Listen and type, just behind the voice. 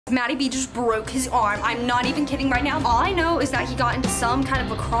MattyB just broke his arm. I'm not even kidding right now. All I know is that he got into some kind of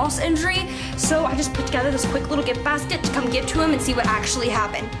lacrosse injury, so I just put together this quick little gift basket to come give to him and see what actually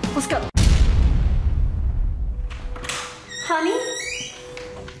happened. Let's go. Honey?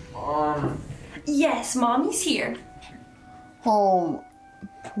 Yes, Mommy's here. Oh,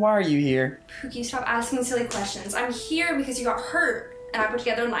 why are you here? Pookie, stop asking silly questions. I'm here because you got hurt, and I put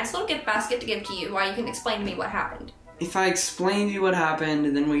together a nice little gift basket to give to you while you can explain to me what happened. If I explain to you what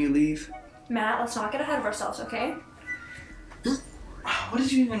happened, then will you leave? Matt, let's not get ahead of ourselves, okay? What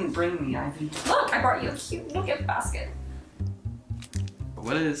did you even bring me, Ivy? Look, I brought you a cute little gift basket.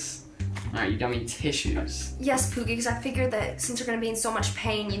 What is... Alright, you got me tissues. Yes, Pookie, because I figured that since you're going to be in so much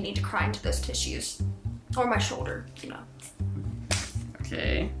pain, you need to cry into those tissues. Or my shoulder, you know.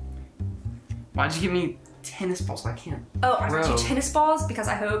 Okay. Why'd you give me tennis balls? I can't. Oh, I got you tennis balls because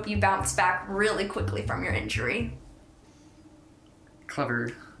I hope you bounce back really quickly from your injury.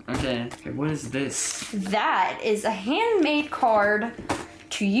 Clever. Okay, what is this? That is a handmade card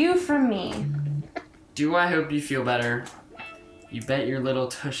to you from me. Do I hope you feel better? You bet your little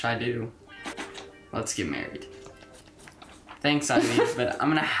tush I do. Let's get married. Thanks, Ivy, but I'm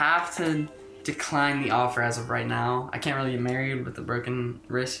gonna have to decline the offer as of right now. I can't really get married with a broken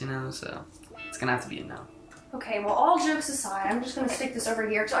wrist, you know, so it's gonna have to be a no. Okay, well, all jokes aside, I'm just gonna stick this over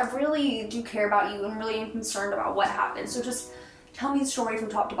here because I really do care about you and really am concerned about what happened. So just tell me the story from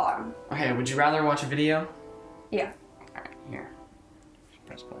top to bottom. Okay, would you rather watch a video? Yeah. Alright, here.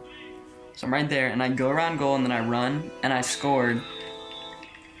 Press play. So I'm right there, and I go around goal, and then I run, and I scored,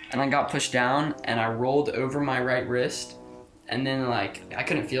 and I got pushed down, and I rolled over my right wrist, and then, like, I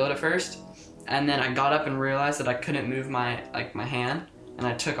couldn't feel it at first, and then I got up and realized that I couldn't move my hand, and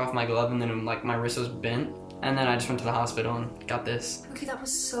I took off my glove, and then, like, my wrist was bent, and then I just went to the hospital and got this. Okay, that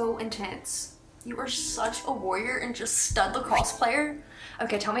was so intense. You were such a warrior and just stud lacrosse player.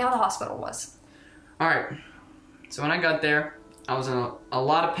 Okay, tell me how the hospital was. Alright, so when I got there, I was in a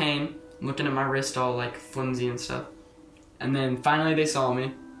lot of pain, looking at my wrist all like flimsy and stuff. And then finally they saw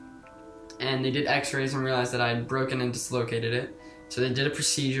me, and they did x-rays and realized that I had broken and dislocated it. So they did a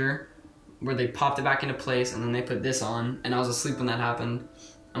procedure where they popped it back into place, and then they put this on, and I was asleep when that happened.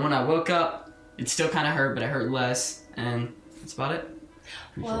 And when I woke up, it still kind of hurt, but it hurt less, and that's about it.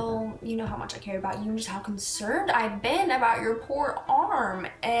 Well, you know how much I care about you and just how concerned I've been about your poor arm.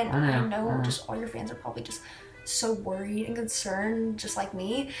 And I know just all your fans are probably just so worried and concerned, just like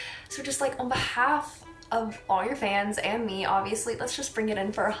me. So just like on behalf of all your fans and me, obviously, let's just bring it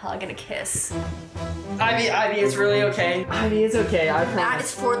in for a hug and a kiss. Ivy, it's really okay. Ivy, it's okay, I promise. Matt,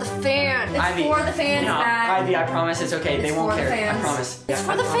 it's for the fans. It's for the fans, no, Matt. Ivy, I promise it's okay. They won't care. Fans. I promise. It's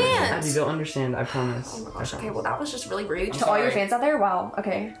for the fans. Ivy, they'll understand. I promise. Oh my gosh. Okay, well that was just really rude to sorry. all your fans out there. Wow.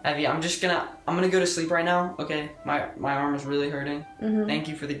 Okay. Ivy, I'm gonna go to sleep right now. Okay, my arm is really hurting. Thank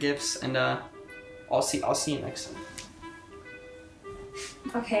you for the gifts, and I'll see you next time.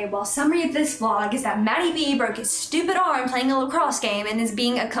 Okay, well, summary of this vlog is that MattyB broke his stupid arm playing a lacrosse game and is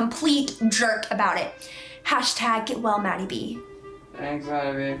being a complete jerk about it. Hashtag get well, MattyB. Thanks,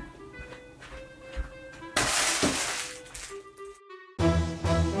 Ivy.